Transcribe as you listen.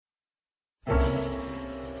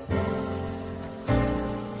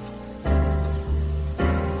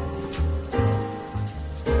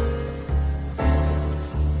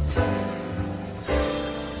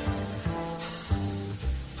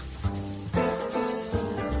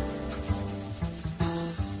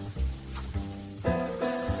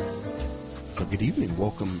Good evening.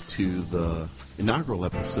 Welcome to the inaugural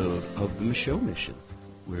episode of the Michaud Mission,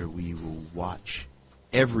 where we will watch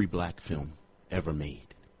every black film ever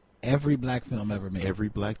made. Every black film ever made.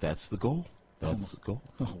 That's the goal. That's the goal.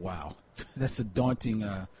 Oh, wow. That's a daunting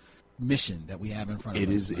mission that we have in front of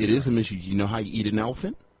us. It is a mission. You know how you eat an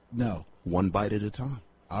elephant? No. One bite at a time.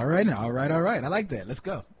 All right now. All right. I like that. Let's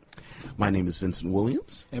go. My name is Vincent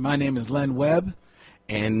Williams. And my name is Len Webb.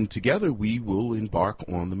 And together we will embark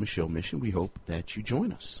on the Michaud Mission. We hope that you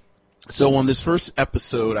join us. So on this first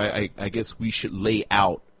episode, I guess we should lay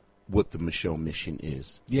out what the Michaud Mission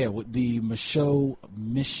is. Yeah, with the Michaud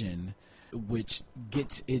Mission, which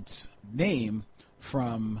gets its name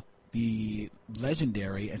from the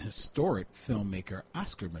legendary and historic filmmaker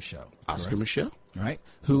Oscar Micheaux. Oscar Micheaux. Right?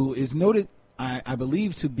 Who is noted, I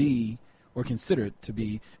believe, to be, or considered to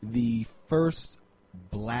be, the first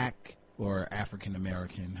black or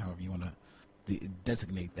African-American, however you want to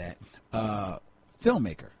designate that,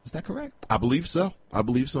 filmmaker. Is that correct? I believe so.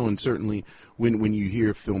 And certainly when you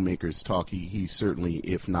hear filmmakers talk, he's certainly,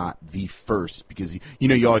 if not the first, because,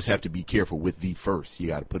 you always have to be careful with the first. You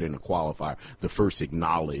got to put in a qualifier, the first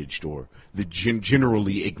acknowledged or the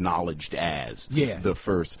generally acknowledged as the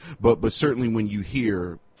first. But certainly when you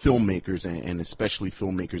hear filmmakers, and especially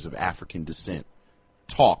filmmakers of African descent,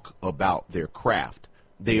 talk about their craft,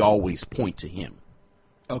 they always point to him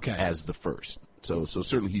as the first. So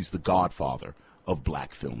certainly he's the godfather of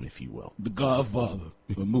black film, if you will. The godfather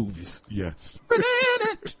of movies. Yes.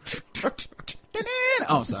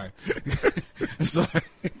 Oh, I'm sorry. I'm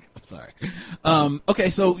sorry.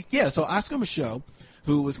 Okay, so Oscar Micheaux,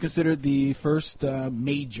 who was considered the first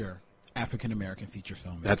major African-American feature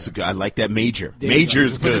film. That's a good. I like that major. Major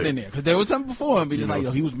is good. Put it in there, because there was something before him, but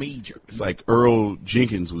it's he was major. It's like Earl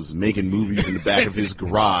Jenkins was making movies in the back of his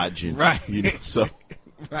garage, and right. So.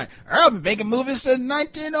 Right. Earl been making movies since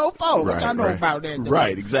 1904, which I know about that.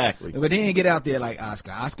 Right, exactly. But he didn't get out there like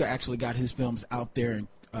Oscar. Oscar actually got his films out there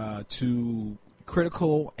to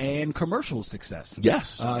critical and commercial success.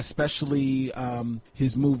 Yes. Especially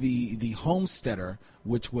his movie, The Homesteader,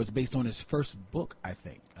 which was based on his first book, I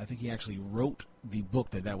think. I think he actually wrote the book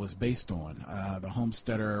that was based on. The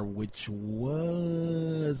Homesteader, which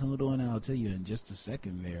was, hold on, I'll tell you in just a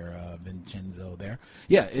second there, Vincenzo there.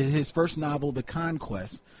 Yeah, his first novel, The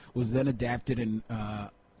Conquest, was then adapted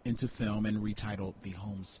into film and retitled The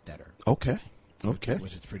Homesteader. Okay.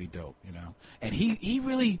 Which is pretty dope, And he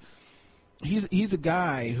really, he's a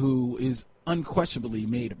guy who is unquestionably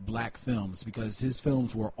made black films, because his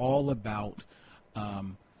films were all about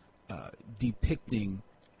depicting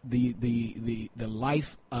the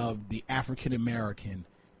life of the African American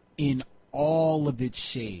in all of its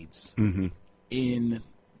shades in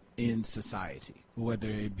society, whether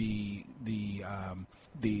it be the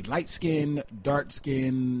light skin, dark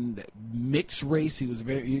skin, mixed race. He was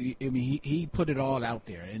he put it all out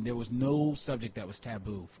there, and there was no subject that was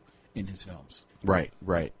taboo in his films. Right.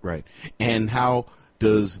 And how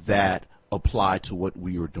does that apply to what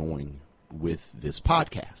we are doing with this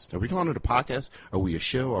podcast? Are we calling it a podcast? Are we a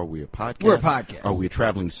show? Are we a podcast? We're a podcast. Are we a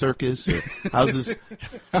traveling circus? How's this?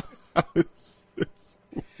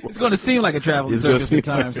 It's going to seem like a traveling circus at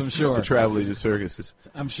times, I'm sure. A traveling circus.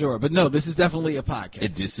 I'm sure. But no, this is definitely a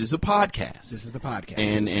podcast. This is a podcast. This is a podcast.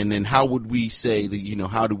 And then how would we say that,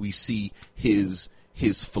 how do we see his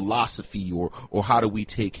philosophy, or how do we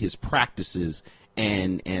take his practices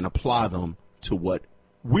and apply them to what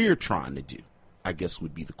we're trying to do, I guess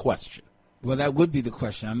would be the question. Well, that would be the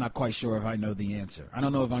question. I'm not quite sure if I know the answer. I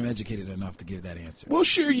don't know if I'm educated enough to give that answer. Well,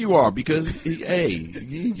 sure you are, because,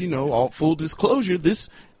 hey, all full disclosure, this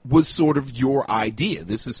was sort of your idea.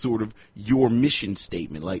 This is sort of your mission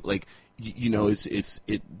statement.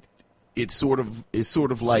 It's sort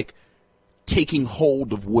of like taking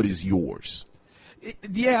hold of what is yours.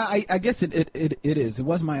 I guess it is. It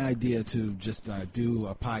was my idea to just do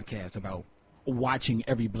a podcast about watching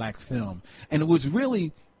every black film, and it was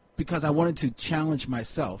really because I wanted to challenge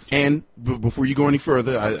myself. And before you go any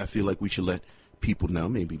further, I feel like we should let people know.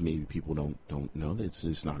 Maybe people don't know that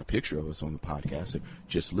it's not a picture of us on the podcast. They're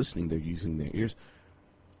just listening. They're using their ears.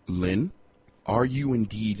 Lynn, are you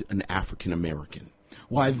indeed an African American?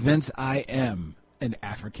 Why, Vince, I am an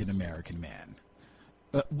African American man.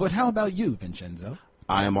 But how about you, Vincenzo?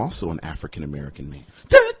 I am also an African American man.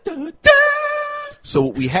 Da, da, da! So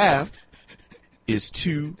what we have is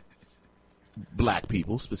two black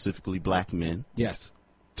people, specifically black men. Yes.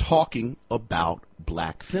 Talking about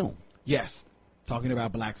black film. Yes. Talking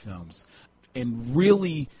about black films. And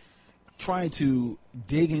really trying to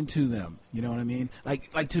dig into them. You know what I mean?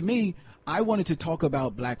 Like to me, I wanted to talk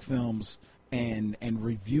about black films and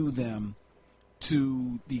review them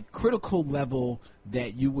to the critical level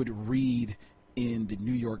that you would read in the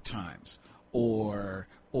New York Times or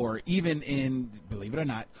even in, believe it or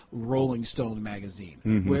not, Rolling Stone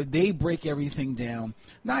magazine, where they break everything down,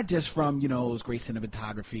 not just from, it was great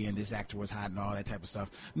cinematography and this actor was hot and all that type of stuff.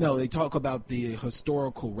 No, they talk about the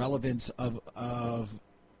historical relevance of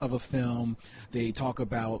a film. They talk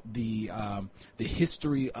about the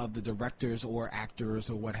history of the directors or actors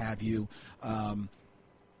or what have you.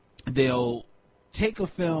 They'll take a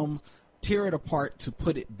film, tear it apart to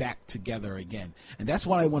put it back together again. And that's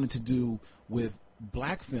what I wanted to do with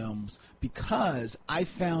black films, because I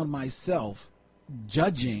found myself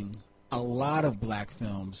judging a lot of black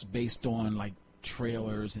films based on like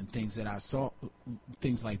trailers and things that I saw,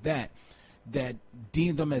 things like that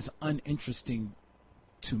deemed them as uninteresting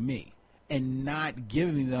to me, and not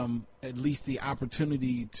giving them at least the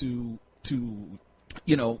opportunity to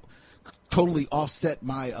totally offset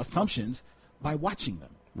my assumptions by watching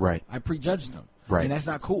them. Right. I prejudged them. Right. And that's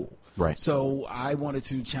not cool. Right. So I wanted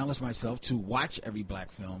to challenge myself to watch every black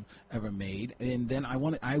film ever made, and then I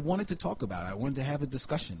wanted to talk about it. I wanted to have a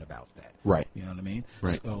discussion about that. Right. You know what I mean?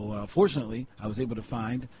 Right. So fortunately, I was able to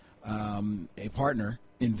find a partner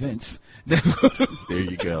in Vince. There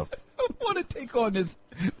you go. Want to take on this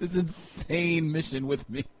insane mission with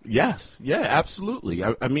me? Yes. Yeah. Absolutely.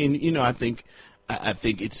 I mean, I think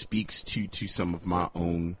it speaks to some of my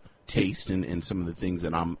own taste and some of the things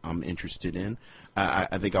that I'm interested in.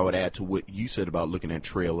 I think I would add to what you said about looking at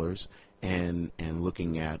trailers and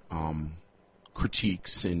looking at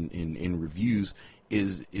critiques in reviews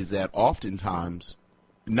is that oftentimes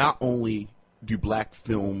not only do black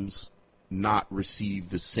films not receive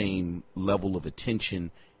the same level of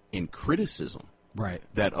attention and criticism Right.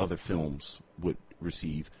 that other films would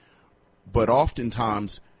receive, but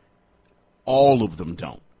oftentimes all of them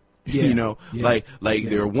don't. Yeah. Yeah. Like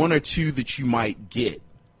there are one or two that you might get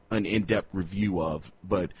an in-depth review of,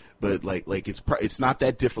 but like it's not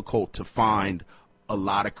that difficult to find a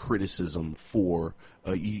lot of criticism for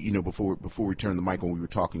before we turned the mic on, we were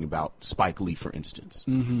talking about Spike Lee, for instance.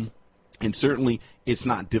 Mm-hmm. And certainly it's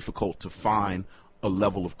not difficult to find a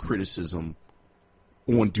level of criticism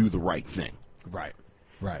on Do the Right Thing. Right.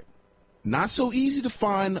 Right. Not so easy to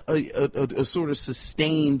find a sort of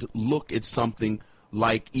sustained look at something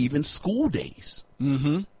like even School Days.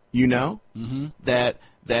 Mm-hmm. Mm-hmm.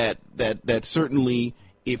 That certainly,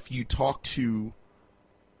 if you talk to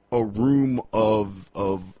a room of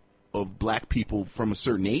black people from a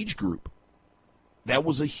certain age group, that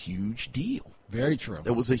was a huge deal. Very true.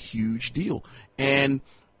 That was a huge deal. And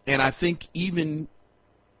I think even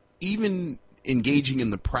engaging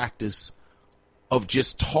in the practice of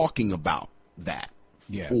just talking about that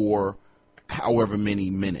for however many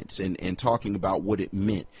minutes and talking about what it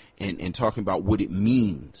meant and talking about what it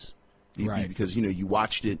means. Right. Because, you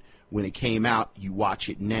watched it when it came out, you watch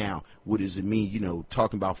it now. What does it mean?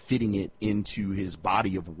 Talking about fitting it into his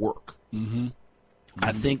body of work. Mm-hmm.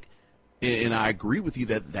 I think, and I agree with you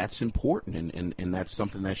that that's important and that's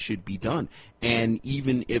something that should be done. And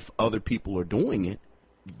even if other people are doing it,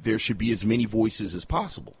 there should be as many voices as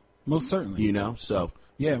possible. Most certainly. So.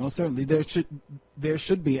 Yeah, most certainly. There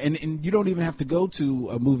should be. And you don't even have to go to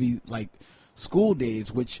a movie like School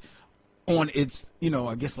Days, which on its,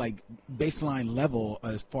 I guess like baseline level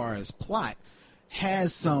as far as plot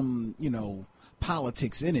has some,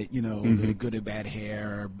 politics in it, the good and bad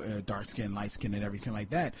hair, dark skin, light skin, and everything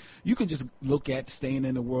like that. You can just look at, staying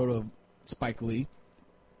in the world of Spike Lee,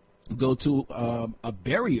 go to a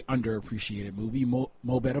very underappreciated movie,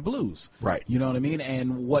 Mo Better Blues. Right. You know what I mean?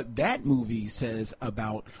 And what that movie says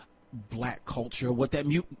about black culture, what that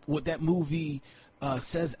movie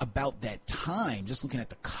says about that time, just looking at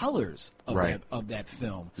the colors of that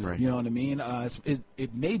film. Right. You know what I mean?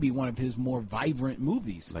 It may be one of his more vibrant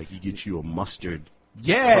movies. Like you get you a mustard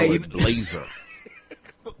blazer.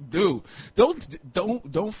 Dude,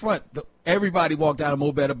 don't front. Everybody walked out of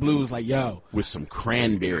Mo Better Blues like, yo. With some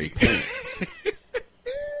cranberry pants.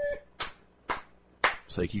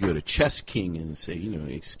 It's like you go to Chess King and say,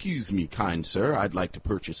 excuse me, kind sir, I'd like to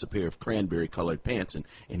purchase a pair of cranberry-colored pants. And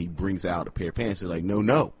he brings out a pair of pants. They're like,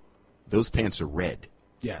 no, those pants are red.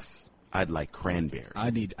 Yes. I'd like cranberry.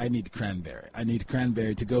 I need cranberry. I need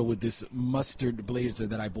cranberry to go with this mustard blazer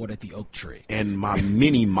that I bought at the Oak Tree. And my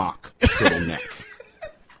mini mock turtleneck.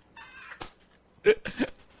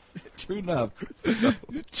 True enough.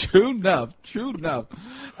 True enough.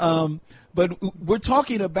 But we're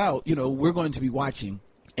talking about, we're going to be watching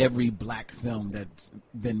every black film that's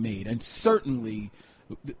been made. And certainly,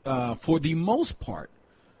 for the most part,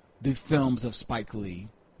 the films of Spike Lee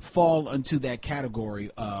fall into that category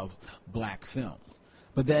of black films.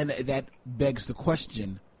 But then that begs the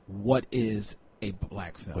question: what is a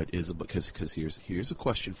black film? What is because here's a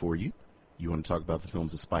question for you. You want to talk about the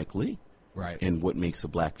films of Spike Lee, Right. And what makes a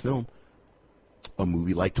black film? A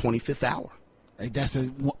movie like 25th Hour. Like, that's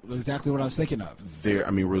exactly what I was thinking of.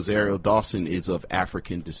 Rosario Dawson is of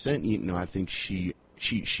African descent. I think she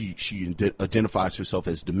identifies herself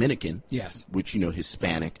as Dominican. Yes. Which,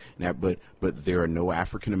 Hispanic. Now, but there are no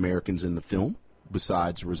African Americans in the film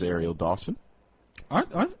besides Rosario Dawson.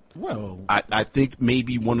 Well, I think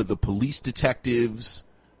maybe one of the police detectives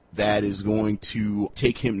that is going to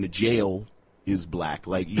take him to jail is black.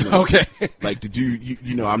 Like, okay. Like the dude,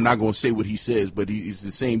 I'm not going to say what he says, but he's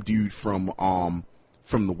the same dude from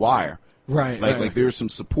The Wire. Right. Like there's some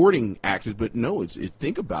supporting actors, but no,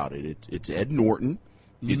 think about it. It's Ed Norton,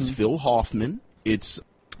 it's Phil Hoffman, it's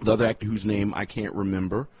the other actor whose name I can't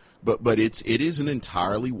remember, but it is an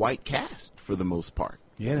entirely white cast for the most part.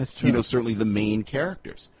 Yeah, that's true. Certainly the main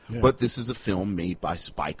characters. Yeah. But this is a film made by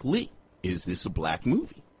Spike Lee. Is this a black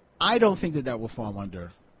movie? I don't think that will fall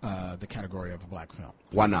under the category of a black film.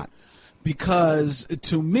 Why not? Because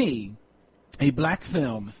to me, a black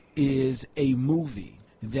film is a movie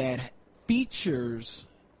that features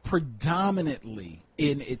predominantly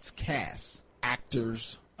in its cast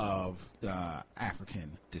actors of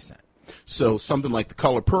African descent. So something like The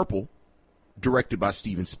Color Purple, directed by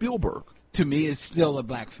Steven Spielberg. To me, is still a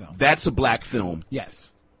black film. That's a black film.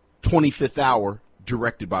 Yes. 25th Hour,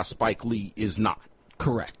 directed by Spike Lee, is not.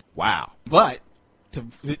 Correct. Wow. But to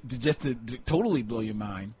totally blow your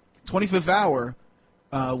mind, 25th Hour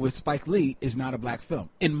with Spike Lee is not a black film,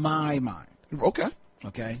 in my mind. Okay.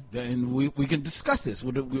 Okay? Then we can discuss this.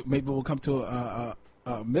 Maybe we'll come to a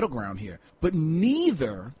middle ground here. But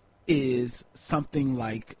neither is something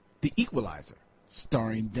like The Equalizer,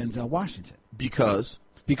 starring Denzel Washington. Because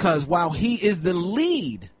while he is the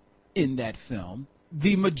lead in that film,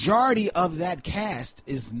 the majority of that cast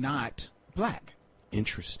is not black.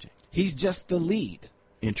 Interesting. He's just the lead.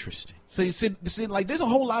 Interesting. So you see, like, there's a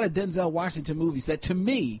whole lot of Denzel Washington movies that, to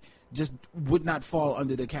me, just would not fall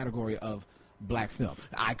under the category of black film.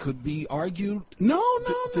 I could be argued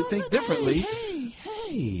to think differently.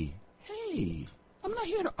 Hey. I'm not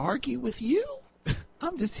here to argue with you.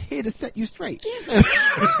 I'm just here to set you straight.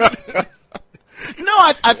 No,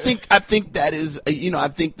 I think that is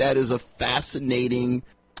a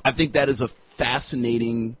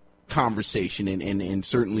fascinating conversation, and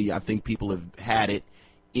certainly I think people have had it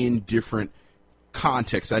in different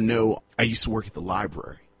contexts. I know I used to work at the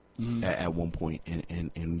library at one point,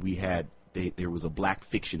 and we had there was a black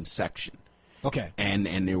fiction section. Okay.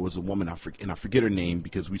 And there was a woman, I forget her name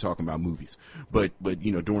because we talking about movies, but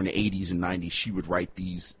during the 80s and 90s, she would write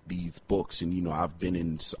these books, and I've been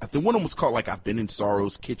in, I think one of them was called, like, I've Been in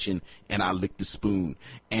Sorrow's Kitchen and I Licked the Spoon,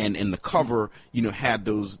 and the cover had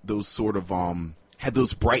those sort of had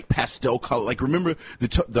those bright pastel color, like, remember the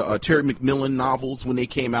Terry McMillan novels when they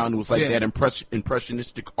came out, and it was like that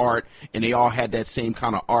impressionistic art, and they all had that same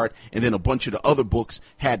kind of art, and then a bunch of the other books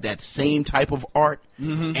had that same type of art,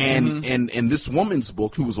 and this woman's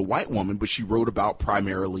book, who was a white woman, but she wrote about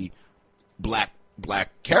primarily black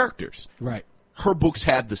characters. Right. Her books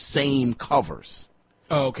had the same covers.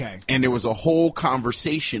 Oh, okay. And there was a whole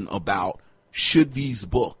conversation about, should these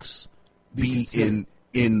books be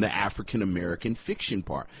in the African-American fiction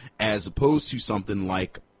part, as opposed to something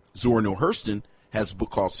like Zora Neale Hurston has a book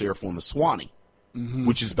called Seraphim the Swanee,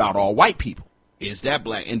 which is about all white people. Is that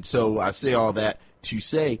black? And so I say all that to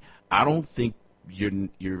say, I don't think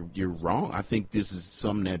you're wrong. I think this is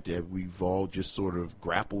something that we've all just sort of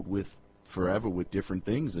grappled with forever with different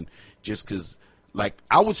things, and just because, like,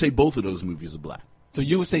 I would say both of those movies are black. So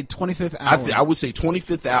you would say 25th Hour? I would say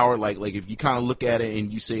 25th Hour, like if you kind of look at it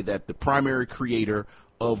and you say that the primary creator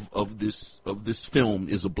of this film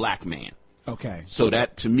is a black man. Okay. So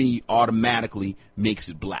that, to me, automatically makes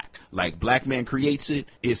it black. Like, black man creates it,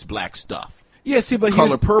 it's black stuff. Yeah, see, but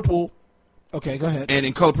Color Purple. Okay, go ahead.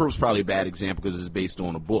 And Color Purple is probably a bad example because it's based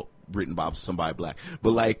on a book written by somebody black.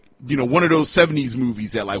 But, like, one of those 70s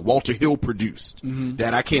movies that, like, Walter Hill produced,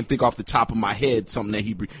 that I can't think off the top of my head, something that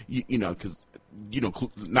he, because,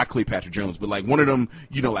 not Cleopatra Jones, but, like, one of them,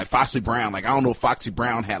 like Foxy Brown. Like, I don't know if Foxy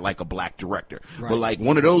Brown had, like, a black director. Right. But, like,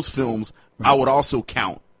 one of those films, I would also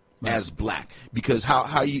count as black. Because how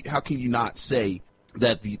can you not say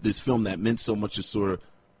that this film that meant so much is sort of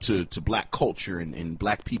to black culture and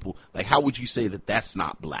black people, like, how would you say that that's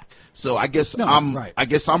not black? So I guess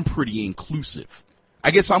I'm pretty inclusive.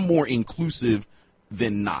 I guess I'm more inclusive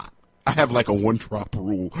than not. I have like a one drop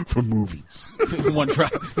rule for movies. One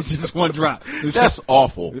drop. It's just one drop. That's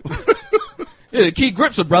awful. Yeah, the key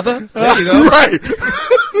grips, brother. There you go. Right.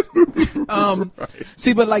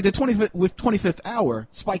 See, but like the 25th Hour,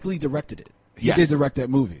 Spike Lee directed it. He Yes. did direct that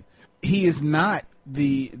movie. He is not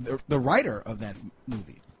the writer of that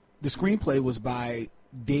movie. The screenplay was by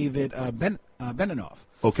David Benioff,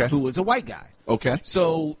 Okay. who was a white guy. Okay.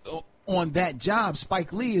 So on that job,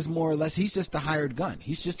 Spike Lee is more or less, he's just a hired gun.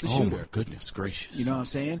 He's just a Oh shooter. my goodness gracious! You know what I'm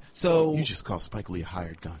saying? So You just called Spike Lee a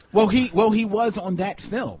hired gun. well, he was on that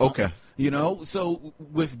film. Okay. You know, so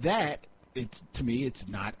with that, it's to me, it's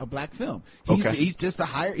not a black film. Okay. He's just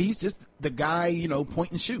he's just the guy, you know,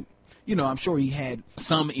 point and shoot. You know, I'm sure he had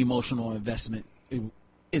some emotional investment in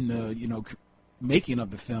the, you know, making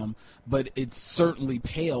of the film, but it certainly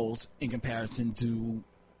pales in comparison to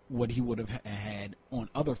what he would have had on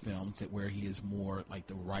other films that where he is more like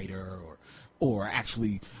the writer or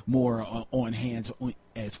actually more on hands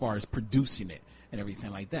as far as producing it and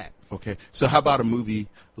everything like that. Okay. So how about a movie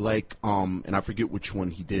like and I forget which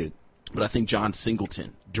one he did, but I think John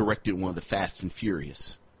Singleton directed one of the Fast and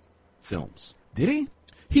Furious films. Did he?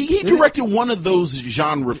 He directed one of those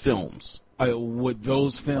genre films. Would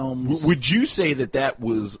those films? Would you say that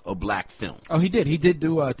was a black film? Oh, he did. He did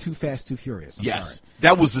do Too Fast, Too Furious. I'm Yes. sorry.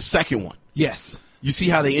 That was the second one. Yes. You see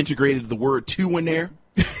how they integrated the word two in there?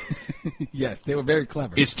 Yes, they were very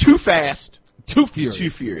clever. It's Too Fast, Too Furious. Too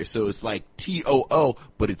Furious. So it's like TOO,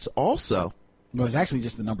 but it's also No, it's actually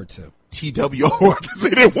just the number 2. TWO because they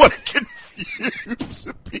didn't want to confuse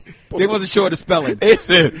people. They wasn't sure to spell it. They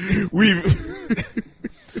said,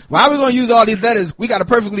 Why are we going to use all these letters? We got a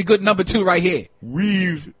perfectly good number 2 right here.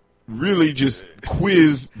 we've really just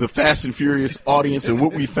quizzed the Fast and Furious audience, and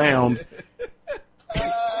what we found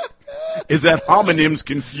is that homonyms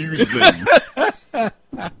confuse them.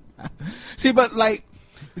 See, but like,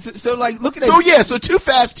 so like, look at So it. yeah, so Too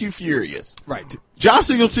Fast, Too Furious. Right. John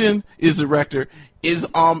Singleton is the director. Is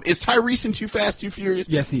Tyrese in Too Fast, Too Furious?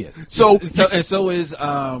 Yes, he is. So- and so is Is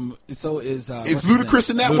what's his Ludacris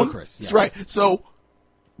name? in that one? Ludacris, That's yes. right. So,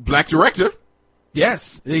 black director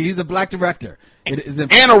Yes, he's a black director. It is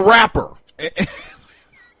and a rapper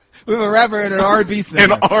we have a rapper and an R&B and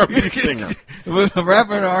singer. an R&B singer. We have a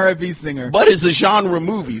rapper and an R&B singer. But it's a genre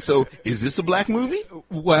movie. So, is this a black movie?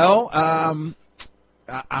 Well,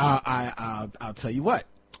 I'll tell you what.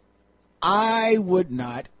 I would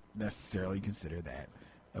not necessarily consider that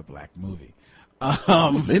a black movie.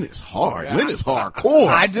 Lynn is hard. Lynn is hardcore.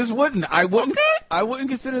 I just wouldn't. I wouldn't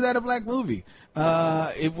consider that a black movie.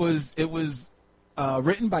 It was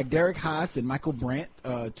written by Derek Haas and Michael Brandt,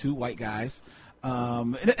 2 white guys,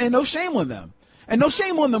 and no shame on them, and no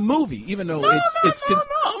shame on the movie, even though No.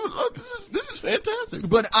 This is fantastic.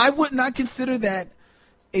 But I would not consider that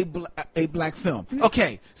a black film.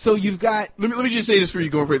 Okay, so you've got Let me just say this for you,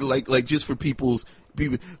 going for it, like just for people.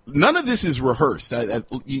 None of this is rehearsed.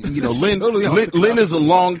 You know, Lynn, Totally off the cuff. Lynn is a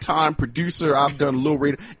longtime producer. I've done a little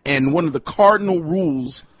radio, and one of the cardinal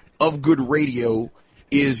rules of good radio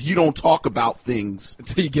is you don't talk about things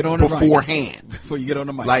until you get on the mic. beforehand. Before you get on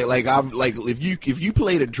the mic. Like if you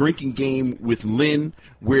played a drinking game with Lynn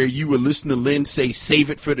where you would listen to Lynn say save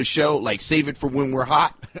it for the show, like save it for when we're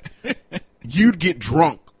hot, you'd get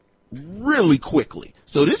drunk really quickly.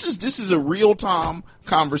 So this is a real time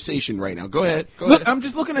conversation right now. Go ahead. Look, I'm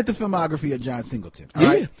just looking at the filmography of John Singleton. All Yeah.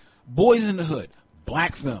 right? Boys in the Hood,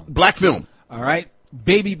 black film. Black film. All right,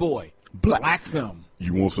 Baby Boy, Black. black film.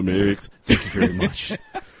 You want some eggs? Thank you very much.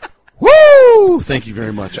 Woo! Thank you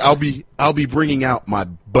very much. I'll be bringing out my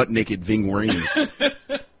butt naked Ving Rhames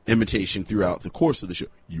imitation throughout the course of the show.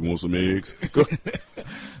 You want some eggs? Go.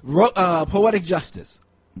 Poetic Justice,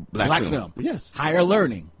 black film. Yes. Higher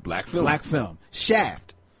Learning, Black film. black film.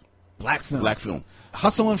 Shaft, black film. Black film.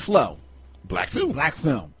 Hustle and Flow, Black film. black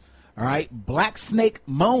film. All right, Black Snake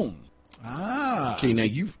Moan. Ah, Okay, now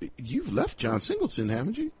you've left John Singleton,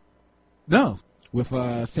 haven't you? no, with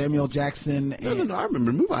Samuel Jackson. No, And, I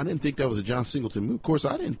remember the movie. I didn't think that was a John Singleton movie. Of course,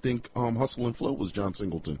 I didn't think Hustle and Flow was John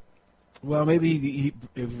Singleton. Well, maybe he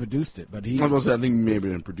produced it, but he I was gonna say, I think maybe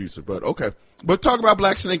didn't produce it, but okay. But talk about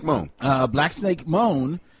Black Snake Moan. Black Snake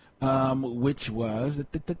Moan, which was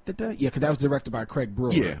because that was directed by Craig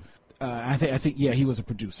Brewer. Yeah. I think he was a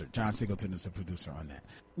producer. John Singleton is a producer on that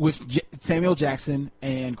with Samuel Jackson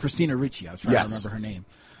and Christina Ricci. I was trying to remember her name.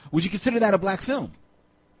 Would you consider that a black film?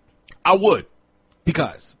 I would.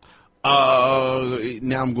 Because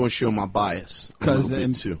Now I'm going to show my bias a little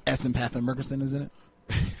bit too. Essen Pather Murkison is in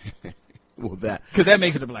it. Well, that Because that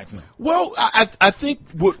makes it a black film. Well, I think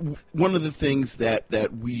one of the things that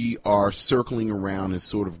we are circling around and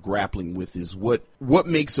sort of grappling with is what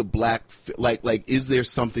makes a black like is there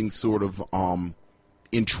something sort of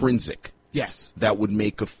intrinsic Yes, that would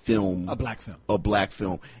make a film a black film. a black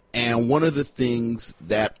film? And one of the things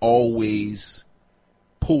that always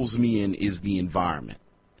pulls me in is the environment.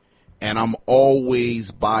 And I'm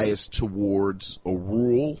always biased towards a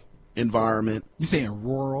rural environment. You saying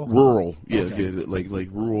rural? Rural, yeah, Okay. yeah, like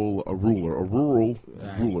rural, a rural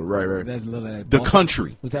ruler, right. That's a little of that The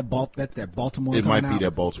country. Was that that Baltimore? It might coming be out?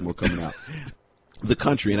 that Baltimore coming out. The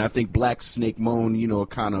country, and I think Black Snake Moan,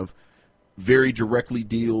 kind of very directly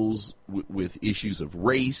deals with issues of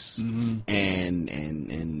race and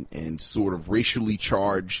sort of racially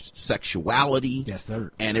charged sexuality. Yes,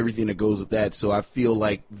 sir. And everything that goes with that. So I feel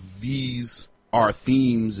like these are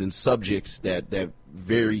themes and subjects that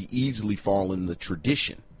very easily fall in the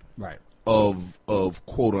tradition Right. of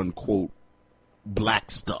quote unquote black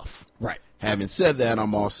stuff. Right. Having said that,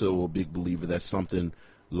 I'm also a big believer that something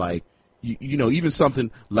like even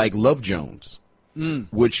something like Love Jones,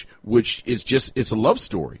 which is just, it's a love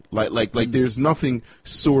story. Like there's nothing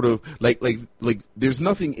sort of like there's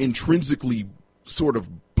nothing intrinsically sort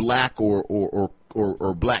of black or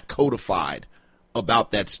black codified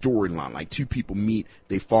about that storyline. Like two people meet,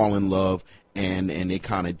 they fall in love, and they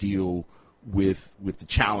kind of deal with the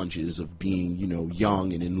challenges of being,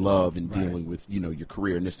 young and in love and dealing with, your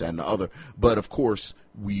career and this, that, and the other. But of course,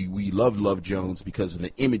 we love Love Jones because of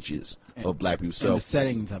the images of black people. So And the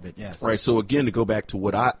settings of it, yes. right. So again, to go back to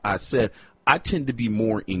what I said, I tend to be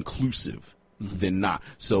more inclusive than not.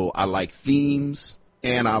 So I like themes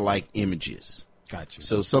and I like images. Gotcha.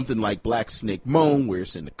 So something like Black Snake Moan, where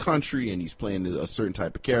it's in the country and he's playing a certain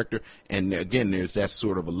type of character, and again, there's that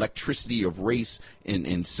sort of electricity of race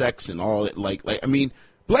and sex and all that. Like I mean,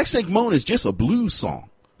 Black Snake Moan is just a blues song.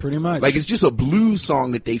 Pretty much. Like it's just a blues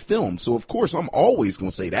song that they filmed. So of course, I'm always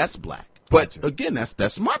gonna say that's black. But Gotcha. again,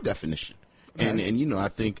 that's my definition. And I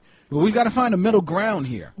think Well, we got to find a middle ground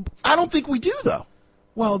here. I don't think we do though.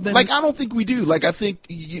 Well, then. Like I don't think we do. Like I think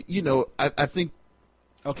I think.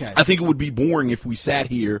 Okay. I think it would be boring if we sat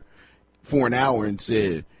here for an hour and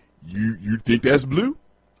said, "You think that's blue?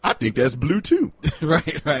 I think that's blue too."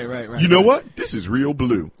 right. You know what? This is real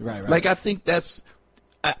blue. Right. Like I think that's,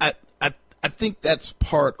 I think that's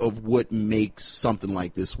part of what makes something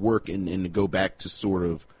like this work. And to go back to sort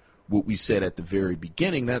of what we said at the very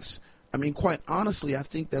beginning, quite honestly, I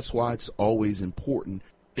think that's why it's always important,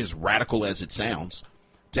 as radical as it sounds,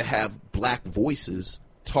 to have black voices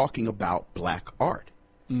talking about black art.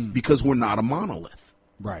 Because we're not a monolith.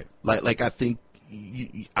 Right. Like I think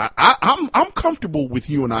I'm comfortable with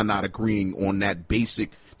you and I not agreeing on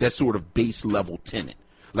that sort of base level tenet.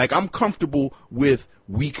 Like I'm comfortable with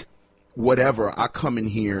week whatever I come in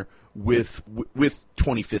here with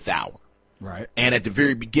 25th Hour. Right. And at the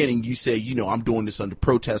very beginning, you say, I'm doing this under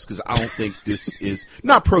protest because I don't think this is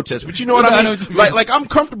not protest, but you know what I mean? Like I'm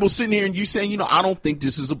comfortable sitting here and you saying, I don't think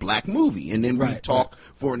this is a black movie. And then we talk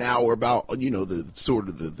for an hour about, the sort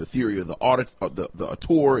of the theory of the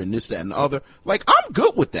auteur and this, that, and the other. Like I'm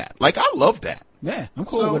good with that. Like I love that. Yeah, I'm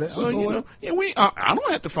cool with it. So, I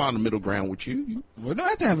don't have to find a middle ground with you. We don't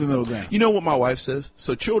have to have a middle ground. You know what my wife says?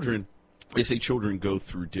 So they say children go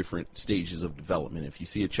through different stages of development. If you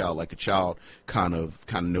see a child kind of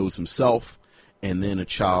knows himself, and then a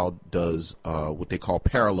child does what they call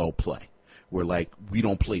parallel play, where like we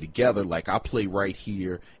don't play together. Like I play right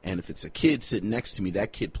here, and if it's a kid sitting next to me,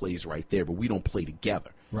 that kid plays right there, but we don't play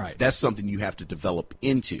together. Right. That's something you have to develop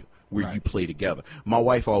into, where you play together. My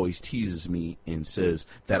wife always teases me and says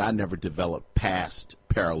that I never developed past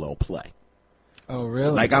parallel play. Oh,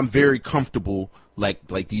 really? Like I'm very comfortable.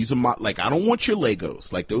 Like these are my, like I don't want your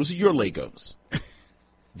Legos. Like those are your Legos.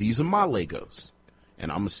 These are my Legos,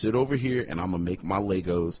 and I'm gonna sit over here and I'm gonna make my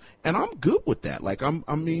Legos, and I'm good with that. Like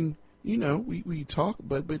we talk,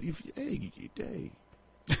 but if hey,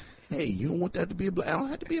 you don't want that to be I don't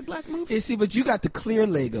have to be a black movie. You see, but you got the clear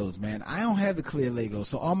Legos, man. I don't have the clear Legos,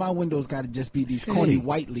 so all my windows got to just be these corny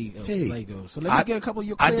white Legos. So let me get a couple of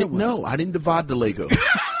your clear ones. No, I didn't divide the Legos.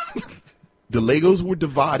 The Legos were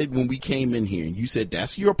divided when we came in here, and you said,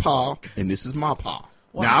 that's your pile, and this is my pile.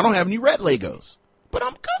 Well, now, I don't have any red Legos, but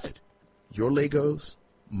I'm good. Your Legos,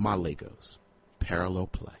 my Legos. Parallel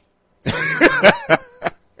play.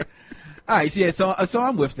 All right, yeah, so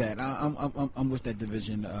I'm with that. I'm with that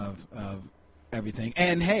division of everything.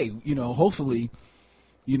 And hey, hopefully,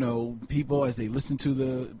 people as they listen to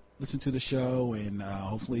the show and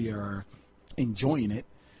hopefully are enjoying it,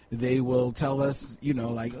 they will tell us,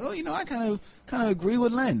 I kind of agree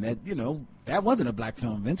with Len that, that wasn't a black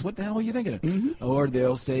film, Vince. What the hell were you thinking of? Mm-hmm. Or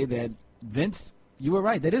they'll say that, Vince, you were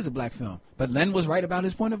right. That is a black film. But Len was right about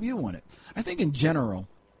his point of view on it. I think in general,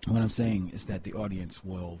 what I'm saying is that the audience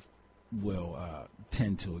will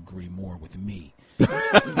tend to agree more with me.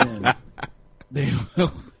 They will.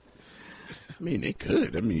 I mean, they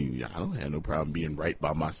could. I mean, I don't have no problem being right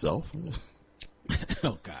by myself.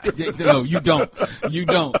 Oh God! No, you don't. You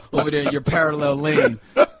don't. Over there in your parallel lane.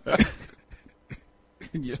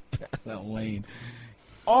 In your parallel lane.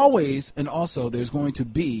 Always, and also, there's going to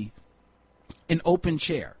be an open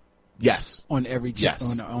chair. Yes. On every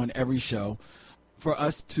on every show, for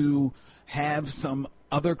us to have some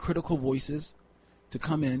other critical voices to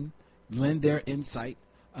come in, lend their insight,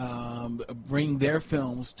 bring their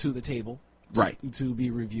films to the table. Right. To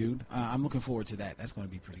be reviewed. I'm looking forward to that. That's going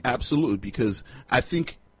to be pretty cool. Absolutely, because I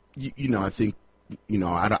think, I think,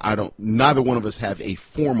 I don't, neither one of us have a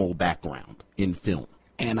formal background in film.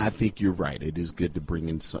 And I think you're right. It is good to bring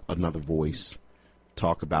in another voice,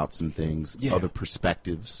 talk about some things, other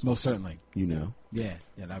perspectives. Most certainly. Yeah,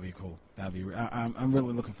 that'd be cool. That'd be, I'm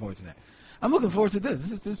really looking forward to that. I'm looking forward to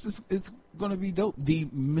this. This is it's going to be dope. The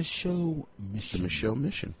Micheaux Mission. The Micheaux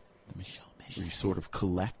Mission. The Micheaux Mission. We sort of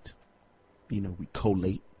collect. We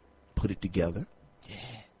collate, put it together. Yeah.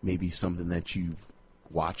 Maybe something that you've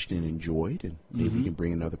watched and enjoyed, and maybe we can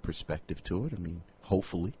bring another perspective to it. I mean,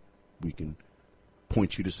 hopefully we can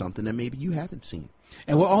point you to something that maybe you haven't seen.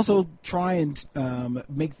 And we'll also try and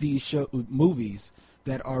make these movies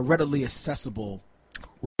that are readily accessible.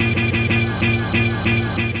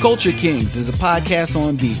 Culture Kings is a podcast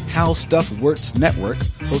on the How Stuff Works network,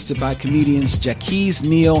 hosted by comedians Jaquez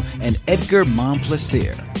Neal and Edgar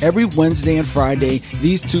Monplaisir. Every Wednesday and Friday,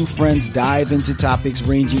 these two friends dive into topics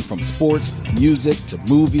ranging from sports, music, to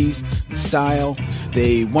movies, style.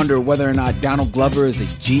 They wonder whether or not Donald Glover is a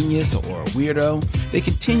genius or a weirdo. They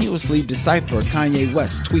continuously decipher Kanye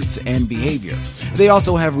West's tweets and behavior. They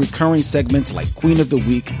also have recurring segments like Queen of the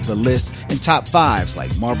Week, The List, and Top Fives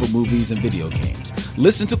like Marvel movies and video games.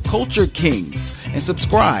 Listen to Culture Kings and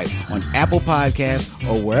subscribe on Apple Podcasts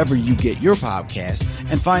or wherever you get your podcasts,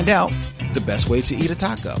 and find out the best way to eat a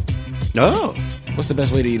taco. Oh. What's the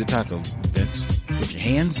best way to eat a taco, Vince? With your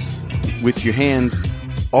hands? With your hands.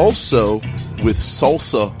 Also with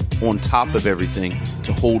salsa on top of everything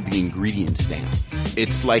to hold the ingredients down.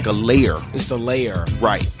 It's like a layer. It's the layer.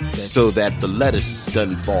 Right. So that the lettuce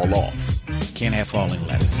doesn't fall off. Can't have falling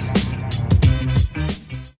lettuce.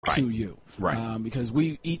 Right. To you. Right. Because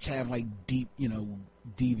we each have like deep,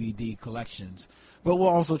 DVD collections. But we're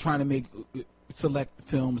also trying to make select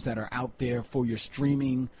films that are out there for your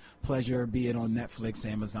streaming pleasure, be it on Netflix,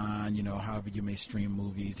 Amazon, however you may stream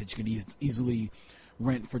movies that you can easily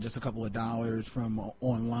rent for just a couple of dollars from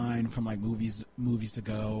online, from like movies to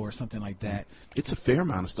go or something like that. It's a fair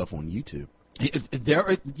amount of stuff on YouTube.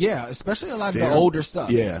 Especially a lot of the older stuff.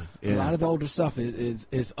 Yeah. A lot of the older stuff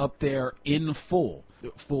is up there in full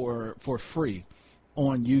for free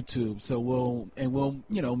on YouTube. So we'll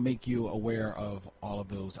make you aware of all of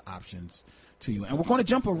those options to you. And we're going to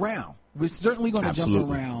jump around. We're certainly going to jump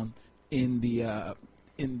around in the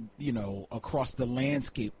across the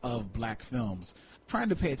landscape of black films, trying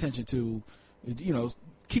to pay attention to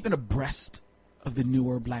keeping abreast of the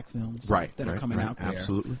newer black films that are coming out there.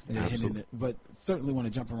 Absolutely. But certainly want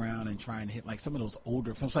to jump around and try and hit like some of those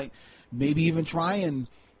older films, like maybe even try and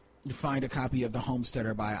find a copy of The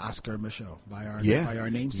Homesteader by Oscar Micheaux, by our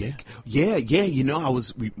namesake. Yeah.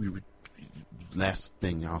 We were, last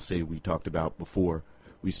thing I'll say we talked about before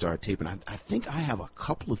we started taping. I think I have a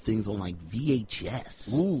couple of things on like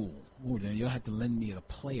VHS. Ooh, then you'll have to lend me a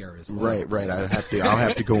player as well. Right. I'll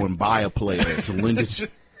have to go and buy a player to lend it to.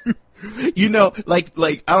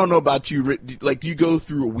 Like I don't know about you. Like, do you go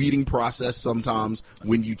through a weeding process sometimes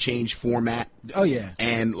when you change format? Oh yeah.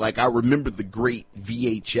 And like I remember the great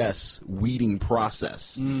VHS weeding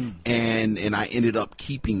process, and I ended up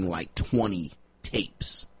keeping like 20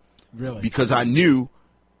 tapes. Really? Because I knew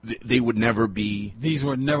they would never be. These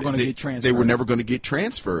were never going to get transferred. They were never going to get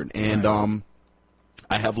transferred, and right.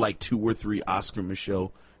 I have like 2 or 3 Oscar Micheaux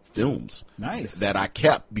films that I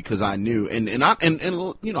kept because I knew, and I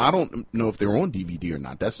don't know if they're on DVD or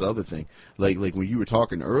not. That's the other thing. Like when you were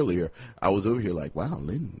talking earlier, I was over here like, wow,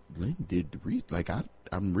 Lynn did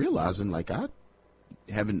I'm realizing like I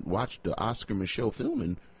haven't watched the Oscar Micheaux film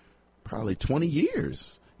in probably 20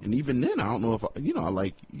 years, and even then I don't know if I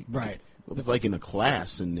like right. It was like in a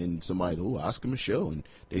class, and then somebody, Oscar Micheaux, and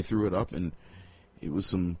they threw it up, and it was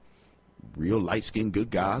some real light-skinned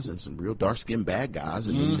good guys and some real dark-skinned bad guys,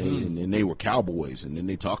 and then they were cowboys, and then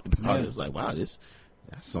they talked about it. It was like, wow, that's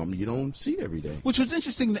something you don't see every day. Which was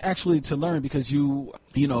interesting to learn, because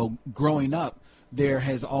growing up, there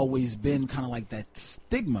has always been kind of like that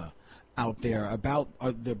stigma out there about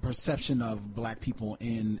the perception of black people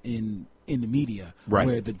in the media, right,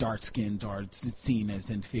 where the dark-skinned are seen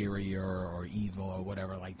as inferior or evil or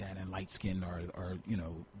whatever like that, and light-skinned are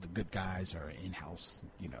the good guys or in-house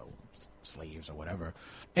slaves or whatever.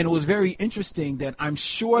 And it was very interesting that I'm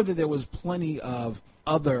sure that there was plenty of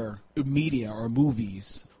other media or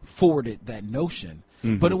movies forwarded that notion.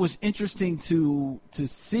 Mm-hmm. But it was interesting to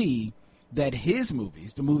see that his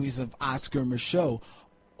movies, the movies of Oscar Micheaux,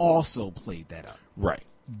 also played that up Right.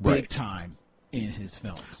 big time in his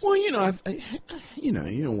films. Well, you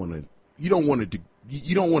don't want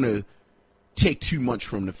to take too much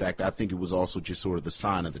from the fact that I think it was also just sort of the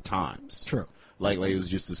sign of the times. True. Like it was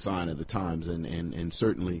just a sign of the times, and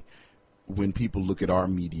certainly when people look at our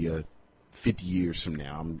media 50 years from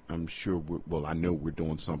now, I'm sure I know we're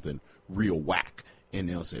doing something real whack, and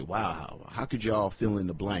they'll say, "Wow, how could y'all fill in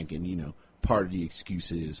the blank?" And part of the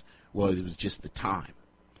excuse is, well, it was just the time,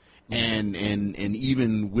 and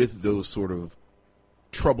even with those sort of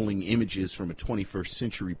troubling images from a 21st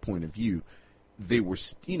century point of view, they were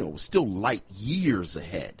still light years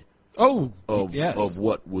ahead Oh, of yes. of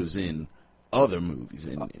what was in other movies.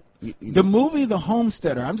 And The movie The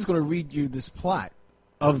Homesteader, I'm just going to read you this plot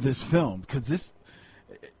of this film because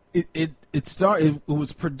it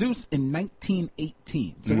was produced in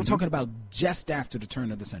 1918. So we're talking about just after the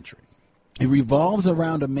turn of the century. It revolves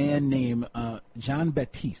around a man named Jean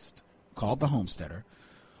Baptiste, called the Homesteader,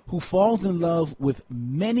 who falls in love with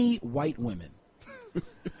many white women,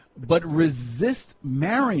 but resists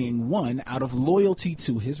marrying one out of loyalty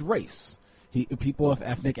to his race. People of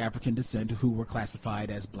ethnic African descent who were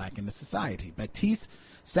classified as black in the society. Baptiste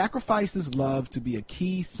sacrifices love to be a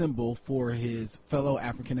key symbol for his fellow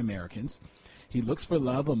African Americans. He looks for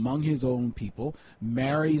love among his own people,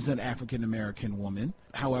 marries an African American woman.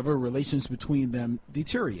 However, relations between them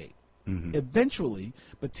deteriorate. Mm-hmm. Eventually,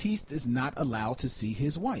 Baptiste is not allowed to see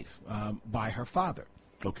his wife by her father.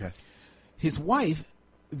 okay, His wife,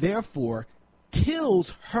 therefore,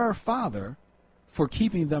 kills her father for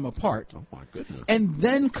keeping them apart, oh my goodness, and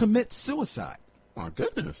then commits suicide. my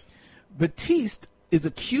goodness, Baptiste is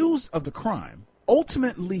accused of the crime,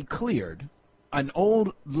 ultimately cleared. An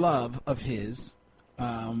old love of his,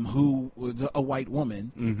 who was a white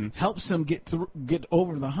woman, helps him get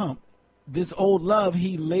over the hump. This old love,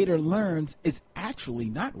 he later learns, is actually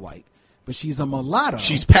not white, but she's a mulatto.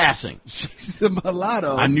 she's passing. She's a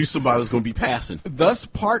mulatto. I knew somebody was going to be passing. Thus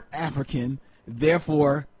part African,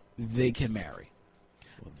 therefore they can marry.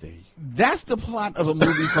 Well, That's the plot of a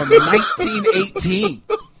movie from 1918.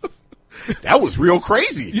 that was real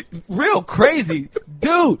crazy. Real crazy.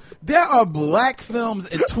 Dude, there are black films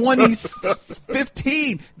in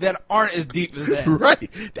 2015 that aren't as deep as that. Right,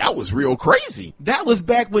 that was real crazy. That was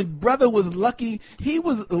back when brother was lucky. He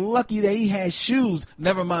was lucky that he had shoes,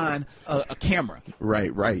 never mind a camera.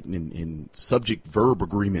 Right, in subject-verb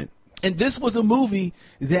agreement. And this was a movie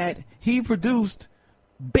that he produced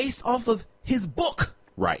based off of his book.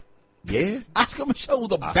 Right. Yeah. Oscar Micheaux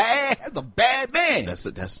was a bad man.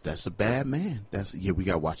 That's a bad man. We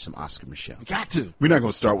gotta watch some Oscar Micheaux. Got to. We're not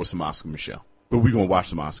gonna start with some Oscar Micheaux, but we're gonna watch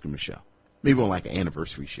some Oscar Micheaux. Maybe on like an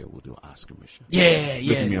anniversary show we'll do Oscar Micheaux. Yeah,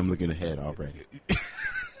 Look at me, I'm looking ahead already.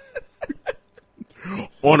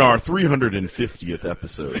 On our 350th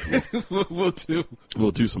episode,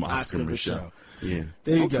 we'll do some Oscar Micheaux. Yeah.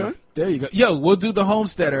 There you go. There you go. Yo, we'll do The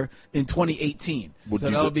Homesteader in 2018. We'll so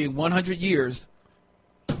do that'll be 100 years.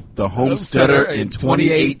 The Homesteader in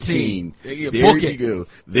 2018. There you go.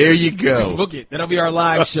 There you go. Book it. That'll be our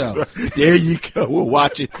live show. There you go. We'll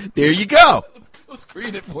watch it. There you go. We'll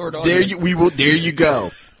screen it for it. There you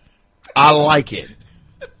go. I like it.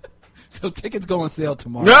 So tickets go on sale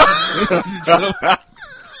tomorrow.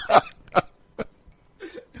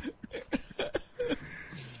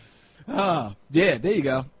 Yeah, there you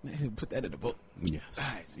go. Put that in the book. Yes. All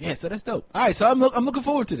right. Yeah, so that's dope. All right, so I'm looking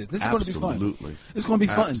forward to this. This is going to be fun. Absolutely. It's going to be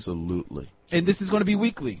fun. Absolutely. And this is going to be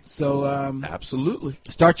weekly. So Absolutely.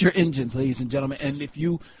 start your engines, ladies and gentlemen. And if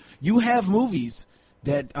you have movies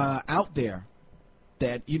that out there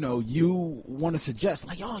that you want to suggest,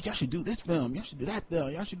 like, y'all should do this film, y'all should do that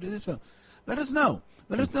film, y'all should do this film, let us know.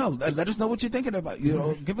 Let us know. Let us know what you're thinking about.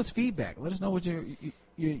 Give us feedback. Let us know what you're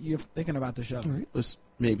thinking about the show. All right. Let's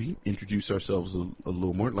maybe introduce ourselves a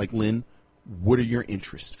little more. Like, Lynn, what are your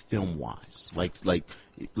interests film-wise?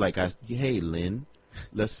 Hey, Lynn,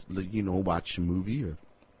 let's watch a movie, or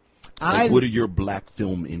what are your black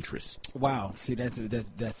film interests? Wow. See,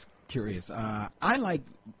 that's curious. I like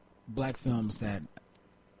black films that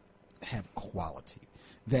have quality,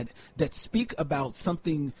 that speak about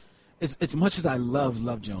something. As much as I love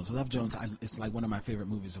Love Jones, it's like one of my favorite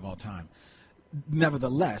movies of all time.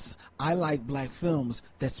 Nevertheless, I like black films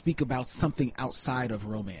that speak about something outside of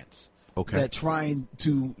romance. Okay. That trying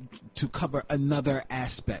to cover another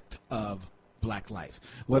aspect of black life,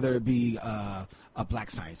 whether it be a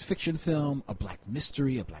black science fiction film, a black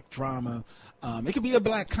mystery, a black drama. It could be a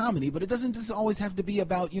black comedy, but it doesn't just always have to be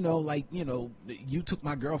about, you took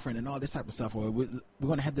my girlfriend and all this type of stuff, or we're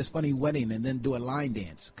going to have this funny wedding and then do a line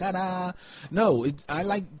dance. Ta-da! No, I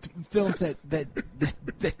like films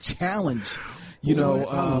that challenge. I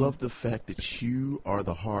love the fact that you are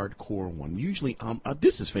the hardcore one. Usually,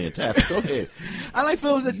 this is fantastic. Go ahead. I like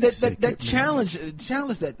films that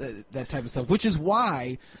challenge that type of stuff, which is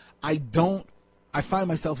why I find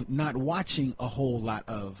myself not watching a whole lot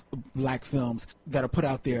of black films that are put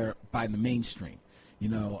out there by the mainstream.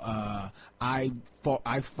 I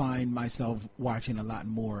find myself watching a lot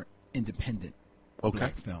more independent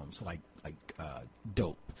black films like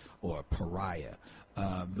Dope or Pariah.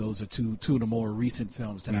 Those are two of the more recent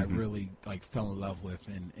films that I really fell in love with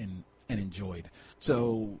and enjoyed.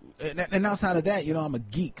 So, and outside of that, I'm a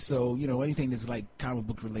geek. So, anything that's like comic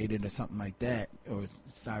book related or something like that, or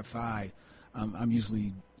sci-fi, I'm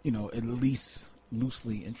usually, at least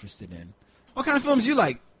loosely interested in. What kind of films you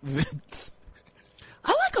like, Vince? I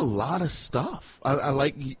like a lot of stuff. I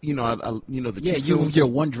like, the two films. Your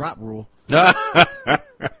one drop rule.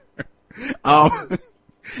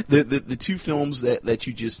 The two films that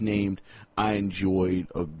you just named, I enjoyed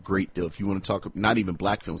a great deal. If you want to talk, not even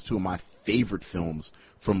black films, two of my favorite films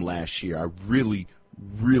from last year, I really,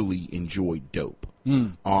 really enjoyed Dope.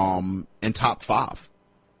 And Top 5.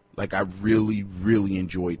 Like, I really, really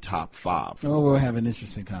enjoyed Top 5. Oh, we'll have an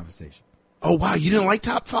interesting conversation. Oh, wow, you didn't like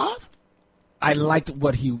Top 5? I liked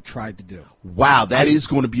what he tried to do. Wow, that is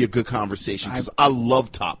going to be a good conversation because I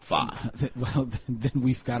love Top 5. Well, then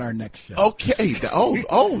we've got our next show. Okay.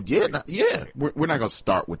 Yeah. We're not going to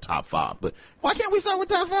start with Top 5, but why can't we start with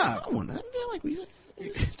Top 5? I feel like we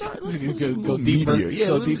start. Let's go deeper. Yeah,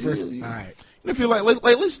 go deeper. Yeah. All right. I feel like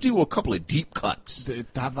let's do a couple of deep cuts. The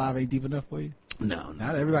Top 5 ain't deep enough for you? No.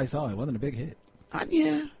 Not everybody saw it. It wasn't a big hit.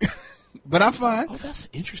 Yeah. But I'm fine. Oh, that's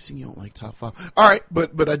interesting. You don't like Top 5. All right,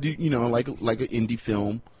 but I do, like an indie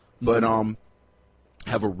film, but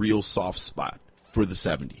have a real soft spot for the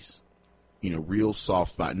 70s. Real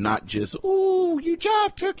soft spot, not just you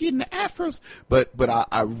jive turkey and the afros, but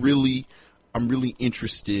I'm really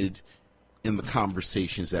interested in the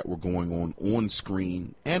conversations that were going on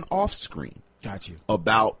screen and off screen. Got you.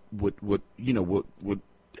 About what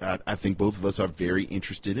I think both of us are very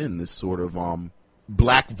interested in, this sort of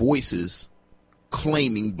black voices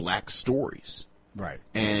claiming black stories, right?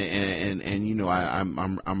 And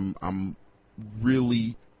I'm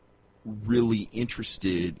really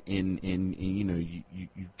interested in a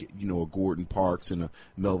Gordon Parks and a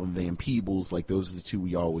Melvin Van Peebles. Like, those are the two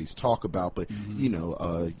we always talk about. But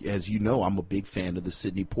as you know, I'm a big fan of the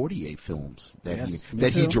Sidney Poitier films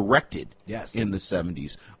that he directed in the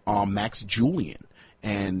 70s. Max Julian.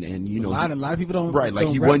 And a lot of people don't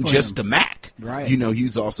he wasn't just him. a Mac, right?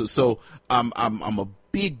 He's also, so I'm a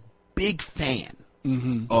big fan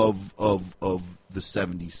of the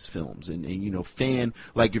 70s films, and fan,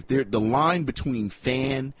 like, if they're the line between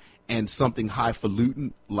fan and something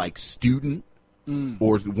highfalutin like student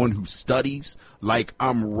or the one who studies, like,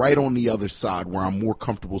 I'm right on the other side where I'm more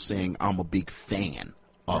comfortable saying I'm a big fan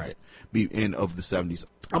of it and of the 70s.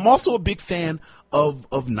 I'm also a big fan of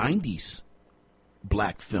 90s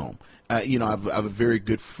black film. I have a very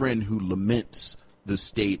good friend who laments the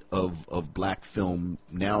state of black film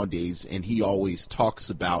nowadays, and he always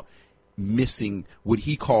talks about missing what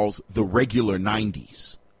he calls the regular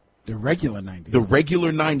 90s. The regular 90s. The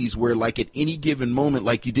regular 90s, where, like, at any given moment,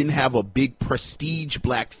 like, you didn't have a big prestige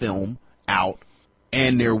black film out,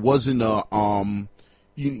 and there wasn't a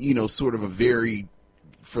sort of a very,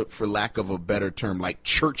 for lack of a better term, like,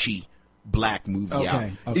 churchy black movie out.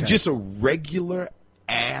 Okay. It's just a regular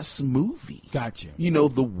ass movie. Got you.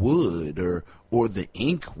 The Wood or the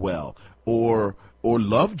Inkwell or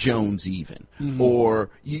Love Jones even,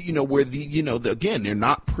 or where again, they're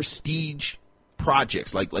not prestige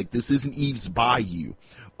projects like this isn't Eve's Bayou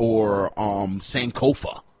or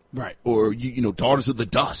Sankofa, right? Or Daughters of the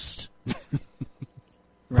Dust.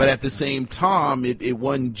 But at the same time, it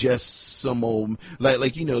wasn't just some old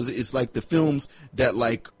it's like the films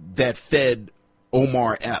that fed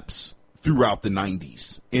Omar Epps throughout the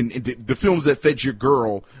 90s, and the films that fed your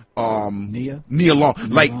girl Nia Long,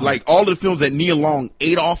 like all the films that Nia Long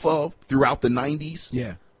ate off of throughout the 90s.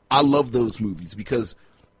 Yeah, I love those movies because,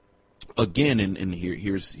 again, and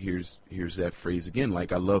here's that phrase again.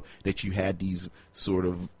 Like, I love that you had these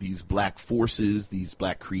black forces, these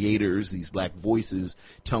black creators, these black voices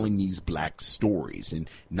telling these black stories, and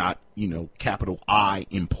not capital I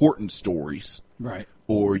important stories, right?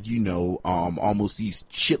 Or almost these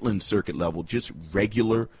Chitlin Circuit level, just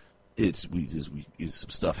regular it's some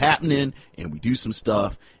stuff happening, and we do some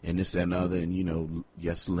stuff, and this, that, and other, and, you know,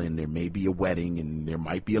 yes, Lynn, there may be a wedding, and there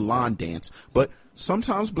might be a lawn dance, but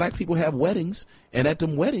sometimes black people have weddings, and at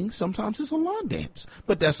them weddings, sometimes it's a lawn dance.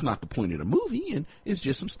 But that's not the point of the movie, and it's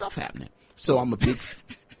just some stuff happening. So I'm a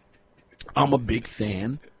big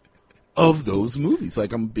fan of those movies.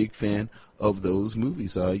 Like, I'm a big fan of those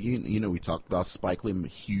movies. You know, we talked about Spike Lee. I'm a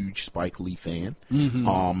huge Spike Lee fan.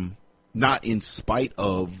 Not in spite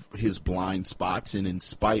of his blind spots and in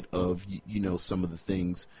spite of, you know, some of the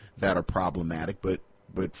things that are problematic, but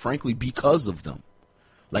frankly, because of them.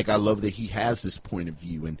 Like, I love that he has this point of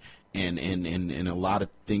view, and a lot of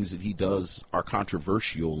things that he does are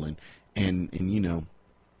controversial, and you know,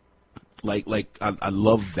 like I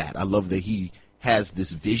love that. I love that he has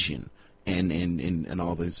this vision and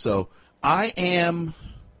all this. So I am,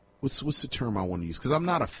 what's the term I want to use? Because I'm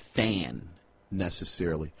not a fan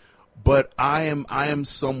necessarily, but I am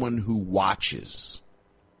someone who watches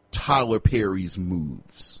Tyler Perry's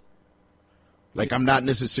moves. Like, I'm not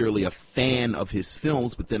necessarily a fan of his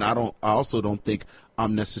films, but then I also don't think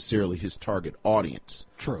I'm necessarily his target audience.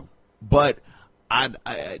 True. But I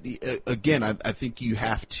think you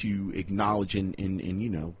have to acknowledge, and you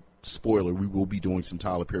know, spoiler, we will be doing some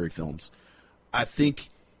Tyler Perry films. I think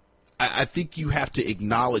you have to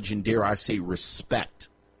acknowledge, and dare I say respect,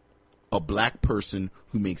 a black person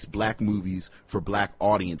who makes black movies for black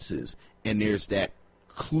audiences, and there's that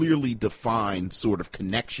clearly defined sort of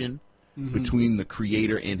connection between the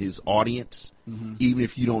creator and his audience, even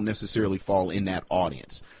if you don't necessarily fall in that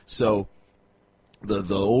audience. So the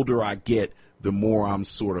older I get, the more I'm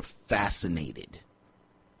sort of fascinated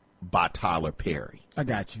by Tyler Perry. I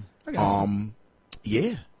got you.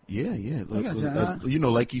 Yeah. You know,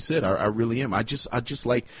 like you said, I really am. I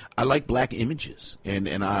like black images,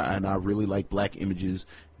 and I really like black images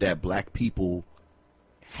that black people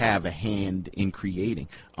have a hand in creating.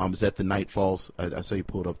 Is that The Night Falls? I saw you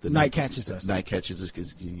pulled up the Night Catches Us. Night Catches Us,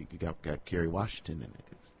 because you got Kerry Washington in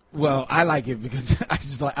it. Well, I like it because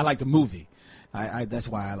I like the movie. I that's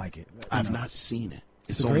why I like it. I've not seen it.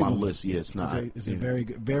 It's on my list. Yeah, it's not. It's a very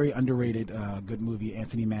good, very underrated, good movie.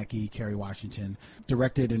 Anthony Mackie, Kerry Washington,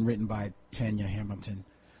 directed and written by Tanya Hamilton.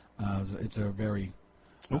 It's a very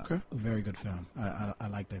very good film. I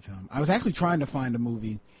like that film. I was actually trying to find a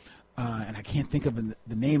movie, and I can't think of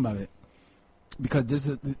the name of it, because this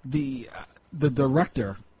is the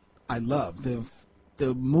director I love.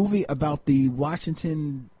 The movie about the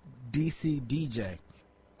Washington D.C. DJ.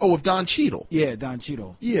 Oh, with Don Cheadle. Yeah, Don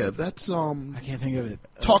Cheadle. Yeah, that's I can't think of it.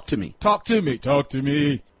 Talk to Me. Talk to Me.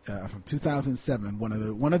 From 2007,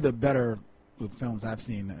 one of the better films I've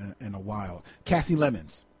seen in a while. Cassie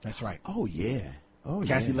Lemons. That's right. Oh yeah.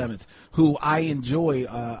 Cassie Lemons, who I enjoy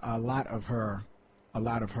a lot of her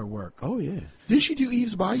work. Oh yeah. Did she do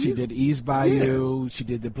Eve's Bayou? She did Eve's Bayou. Yeah. She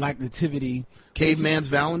did the Black Nativity. Caveman's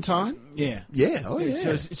Valentine. Yeah. Yeah. Oh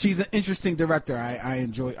yeah. She's an interesting director. I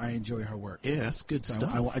enjoy her work. Yeah, that's good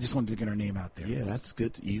stuff. I just wanted to get her name out there. Yeah, that's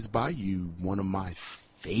good. Eve's Bayou, one of my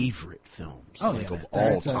favorite films of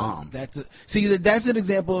all time. That's an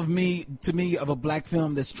example of a black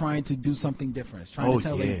film that's trying to do something different. It's trying to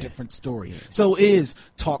tell a different story. Yeah. So is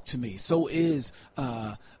Talk to Me. So is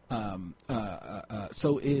The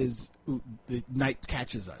Night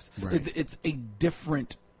Catches Us. Right. It's a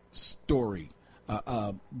different story,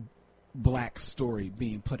 black story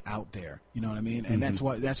being put out there. You know what I mean? And that's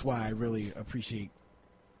why I really appreciate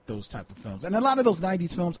those type of films. And a lot of those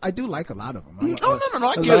 90s films, I do like a lot of them.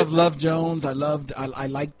 I love Love Jones. I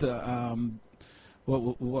liked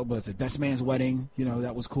what was it? Best Man's Wedding. You know,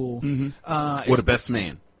 that was cool. Or The Best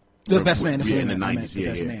Man. The Best Man. In the 90s. The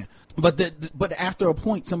Best Man. But after a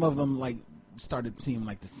point, some of them like started seeming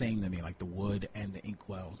like the same to me, like The Wood and The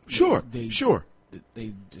Inkwell. Sure. They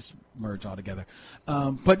just merge all together.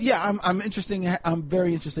 But yeah, I'm interested. I'm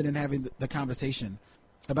very interested in having the conversation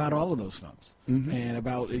about all of those films and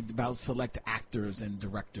about select actors and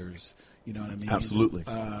directors. You know what I mean? Absolutely.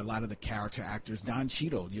 A lot of the character actors. Don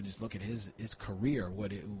Cheadle. You just look at his career,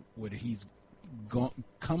 what he's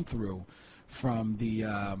come through from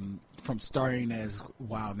from starring as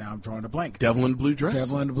now I'm drawing a blank. Devil in the Blue Dress.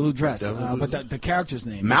 But the character's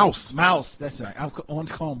name. Mouse. That's right. I wanted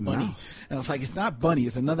to call him Bunny. Mouse. And I was like, it's not Bunny.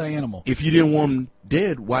 It's another animal. If you didn't want him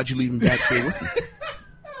dead, why'd you leave him back there with him?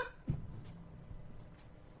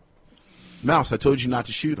 Mouse, I told you not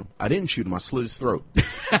to shoot him. I didn't shoot him. I slit his throat.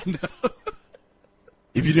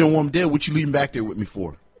 If you didn't want him dead, what you leave him back there with me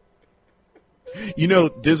for? You know,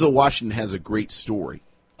 Denzel Washington has a great story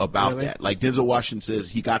about that. Like, Denzel Washington says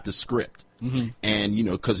he got the script. And, you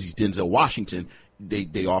know, because he's Denzel Washington,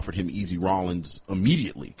 they offered him Easy Rollins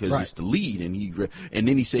immediately because it's the lead, and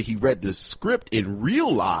then he said he read the script and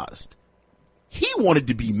realized he wanted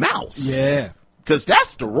to be Mouse. Yeah. Because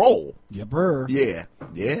that's the role. Yeah, brr. Yeah.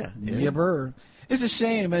 Yeah, brr. It's a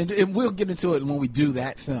shame, and we'll get into it when we do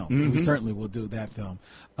that film. We certainly will do that film.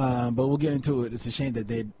 But we'll get into it. It's a shame that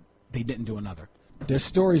they didn't do another. There's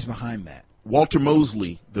stories behind that. Walter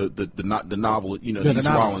Mosley, the novel, these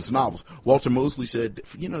Rollins novels. Walter Mosley said,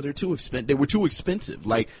 they're too expensive. They were too expensive.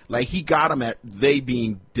 Like he got them at, they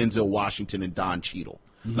being Denzel Washington and Don Cheadle.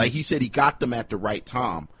 Like he said, he got them at the right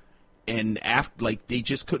time, and after, like, they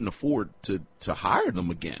just couldn't afford to hire them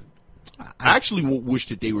again. I actually wish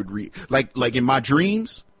that they would like in my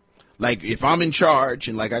dreams, like if I'm in charge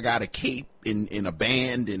and like I got a cape in a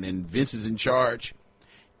band and Vince is in charge,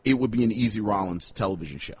 it would be an Easy Rollins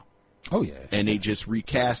television show. Oh, yeah. And they just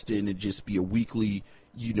recast it and it'd just be a weekly,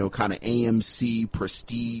 kind of AMC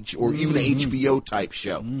Prestige or even an HBO type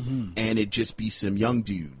show. And it'd just be some young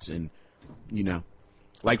dudes. And,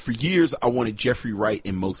 like for years, I wanted Jeffrey Wright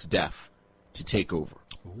and Mos Def to take over.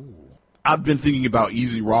 Ooh. I've been thinking about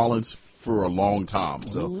Easy Rollins for a long time.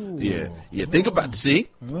 So, yeah. Think about, see?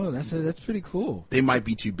 Oh, that's pretty cool. They might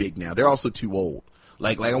be too big now. They're also too old.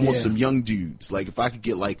 Like I want some young dudes. Like if I could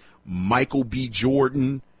get like Michael B.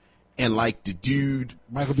 Jordan and like the dude.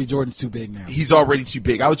 Michael B. Jordan's too big now. He's already too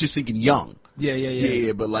big. I was just thinking young.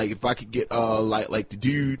 Yeah. But like if I could get like the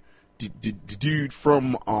dude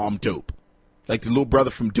from Dope. Like the little brother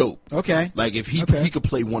from Dope. Okay. Like if he could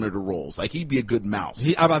play one of the roles. Like he'd be a good Mouse.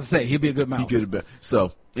 I'm about to say he'd be a good Mouse.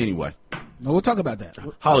 So anyway. No, we'll talk about that.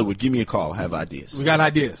 Hollywood, give me a call. I have ideas. We got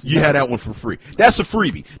ideas. You had that one for free. That's a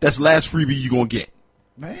freebie. That's the last freebie you're going to get.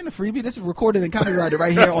 That ain't a freebie. That's recorded and copyrighted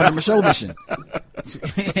right here on the Micheaux Mission.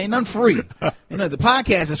 Ain't nothing free. The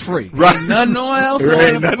podcast is free. Right. Ain't nothing else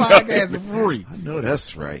on the podcast is free. I know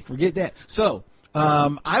that's right. Forget that. So,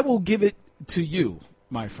 I will give it to you,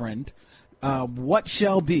 my friend. What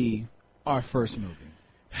shall be our first movie?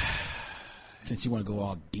 Since you want to go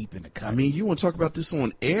all deep in the cut. I mean, you want to talk about this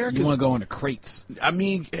on air? You want to go into crates. I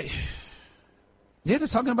mean... Yeah, they're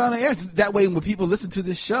talking about it on air. That way, when people listen to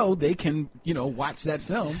this show, they can, watch that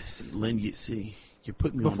film. See, Lynn, you're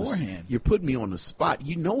putting me beforehand. You're putting me on the spot.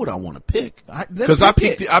 You know what I want to pick because I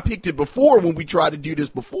picked it before when we tried to do this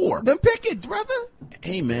before. Then pick it, brother.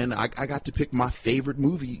 Hey, man, I got to pick my favorite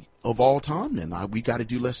movie of all time. Then we got to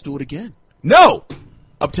do Let's Do It Again. No,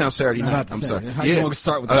 Uptown Saturday Night. I'm sorry. How you want to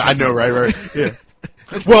start with this? I know, right? Yeah.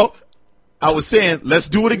 Well, I was saying, let's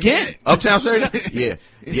do it again. Uptown Saturday Night.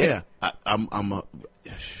 Yeah.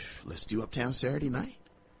 Let's do Uptown Saturday Night.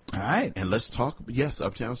 All right. And let's talk,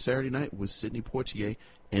 Uptown Saturday Night with Sidney Poitier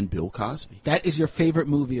and Bill Cosby. That is your favorite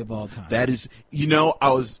movie of all time. That is,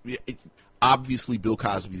 obviously Bill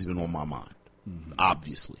Cosby's been on my mind.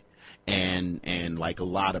 Obviously. And like a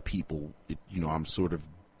lot of people, I'm sort of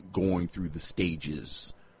going through the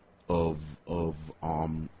stages of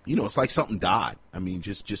it's like something died. I mean,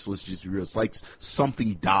 just let's just be real. It's like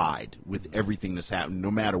something died with everything that's happened.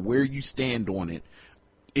 No matter where you stand on it,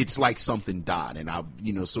 it's like something died. And I've,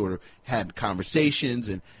 sort of had conversations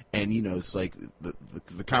and it's like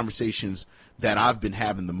the conversations that I've been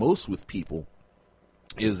having the most with people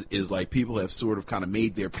is like people have sort of kind of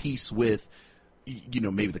made their peace with,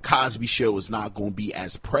 maybe the Cosby Show is not going to be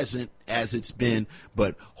as present as it's been,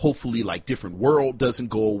 but hopefully like Different World doesn't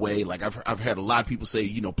go away. Like I've heard a lot of people say,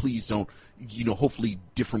 please don't, hopefully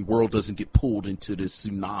Different World doesn't get pulled into this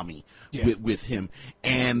tsunami with him.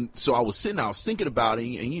 And so I was thinking about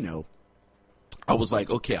it and, I was like,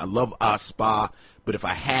 okay, I love Aspa, but if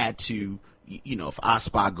I had to, if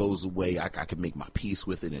Aspa goes away, I could make my peace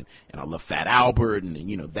with it. And I love Fat Albert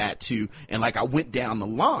and that too. And like I went down the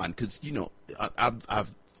line because, I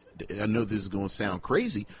know this is going to sound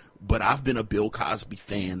crazy, but I've been a Bill Cosby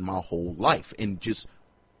fan my whole life and just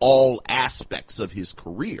all aspects of his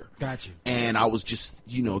career. Got you. And I was just,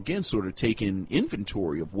 again, sort of taking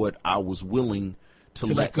inventory of what I was willing to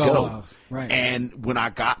let go of. Right. And when I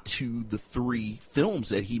got to the 3 films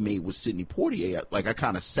that he made with Sidney Poitier, like I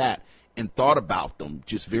kind of sat and thought about them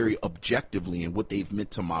just very objectively and what they've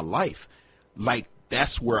meant to my life. Like,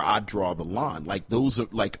 that's where I draw the line. Like, those are,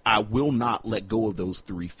 like, I will not let go of those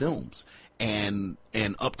 3 films. And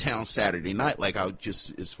Uptown Saturday Night, like, I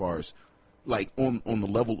just, as far as, like, on the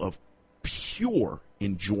level of pure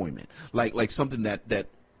enjoyment, like something that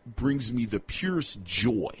brings me the purest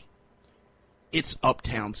joy. It's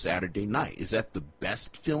Uptown Saturday Night. Is that the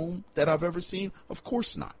best film that I've ever seen? Of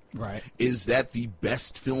course not. Right. Is that the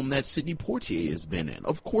best film that Sidney Poitier has been in?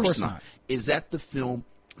 Of course not. Is that the film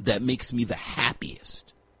that makes me the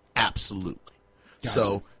happiest? Absolutely.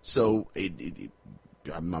 Gotcha. So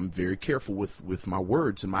I'm very careful with my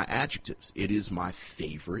words and my adjectives. It is my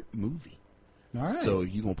favorite movie. All right. So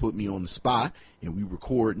you're gonna put me on the spot, and we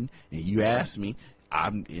recording, and you asked me,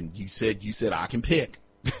 and you said I can pick.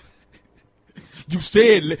 You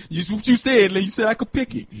said I could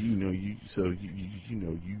pick it.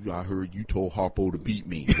 I heard you told Harpo to beat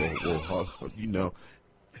me.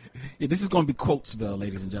 Yeah, this is going to be Quotesville,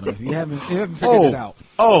 ladies and gentlemen. If you haven't figured it out.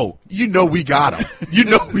 We got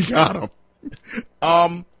him.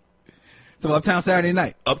 So Uptown Saturday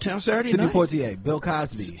Night. Sidney Sidney Poitier, Bill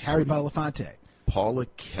Cosby, Harry Belafonte, Paula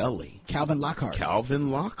Kelly, Calvin Lockhart.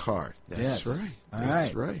 That's Yes. right. All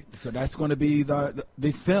That's right. right. So that's going to be the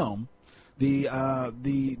film, the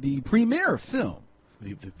premiere film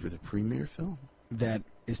The premiere film. that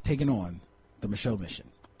is taking on the Micheaux Mission.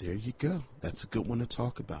 There you go. That's a good one to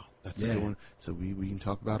talk about. That's a Yeah. good one. So we can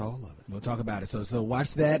talk about all of it. We'll talk about it. So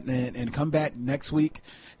watch that and come back next week.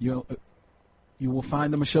 You will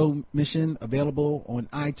find the Micheaux Mission available on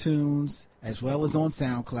iTunes as well as on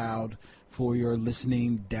SoundCloud for your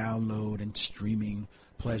listening, download, and streaming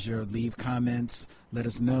pleasure. Leave comments. Let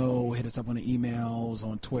us know. Hit us up on the emails,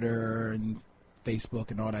 on Twitter and Facebook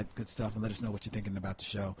and all that good stuff, and let us know what you're thinking about the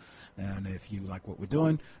show, and if you like what we're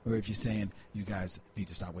doing, or if you're saying you guys need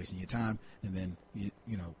to stop wasting your time, and then we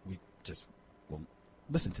just won't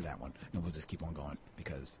listen to that one, and we'll just keep on going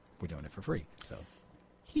because we're doing it for free. So,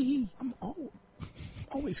 I'm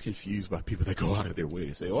always confused by people that go out of their way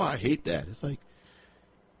to say, "Oh, I hate that." It's like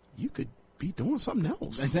you could be doing something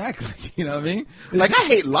else. exactly, you know what I mean? Like I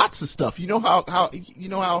hate lots of stuff. You know how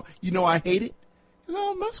I hate it? 'Cause I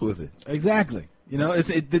don't mess with it. Exactly. You know,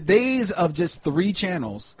 the days of just 3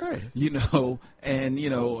 channels, Right. And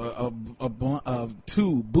a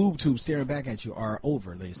boob tubes staring back at you are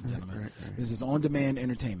over, ladies and gentlemen. Right. This is on-demand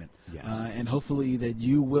entertainment. Yes. And hopefully that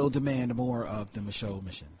you will demand more of the Micheaux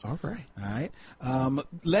Mission. All right. All right.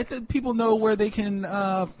 Let the people know where they can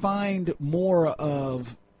find more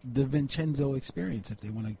of the Vincenzo experience if they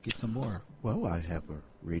want to get some more. Well, I have a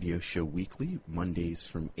radio show weekly, Mondays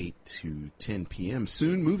from 8 to 10 p.m.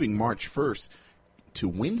 Soon moving March 1st to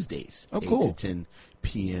Wednesdays, Oh, cool. 8 to 10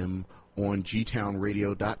 p.m. on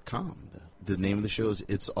gtownradio.com. The name of the show is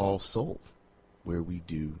It's All Soul, where we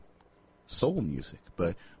do soul music.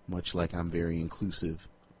 But much like I'm very inclusive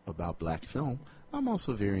about black film, I'm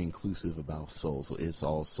also very inclusive about soul. So It's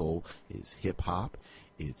All Soul is hip-hop,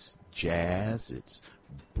 it's jazz, it's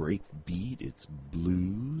break beat, it's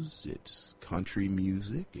blues, it's country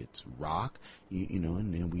music, it's rock,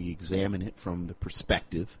 and then we examine it from the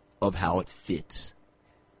perspective of how it fits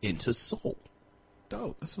into soul.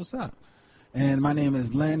 Dope. That's what's up. And my name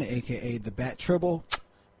is Len, a.k.a. the Bat Tribble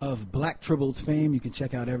of Black Tribbles fame. You can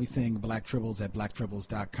check out everything Black Tribbles at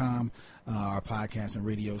blacktribbles.com, our podcast and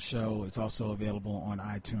radio show. It's also available on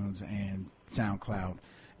iTunes and SoundCloud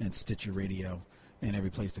and Stitcher Radio and every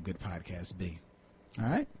place the good podcasts be. All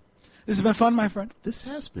right? This has been fun, my friend. This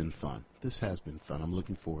has been fun. I'm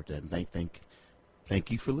looking forward to it. And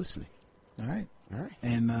thank you for listening. All right. All right.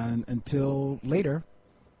 And until later,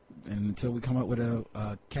 and until we come up with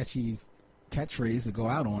a catchy catchphrase to go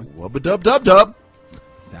out on. Wubba dub dub dub.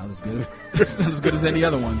 Sounds as good as any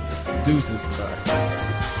other one. Deuces.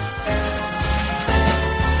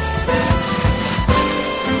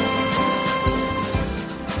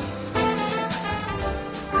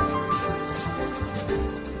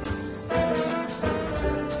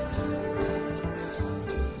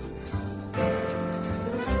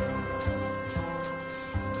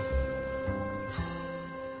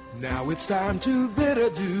 Now it's time to bid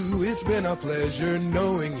adieu. It's been a pleasure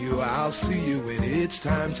knowing you. I'll see you when it's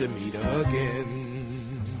time to meet again.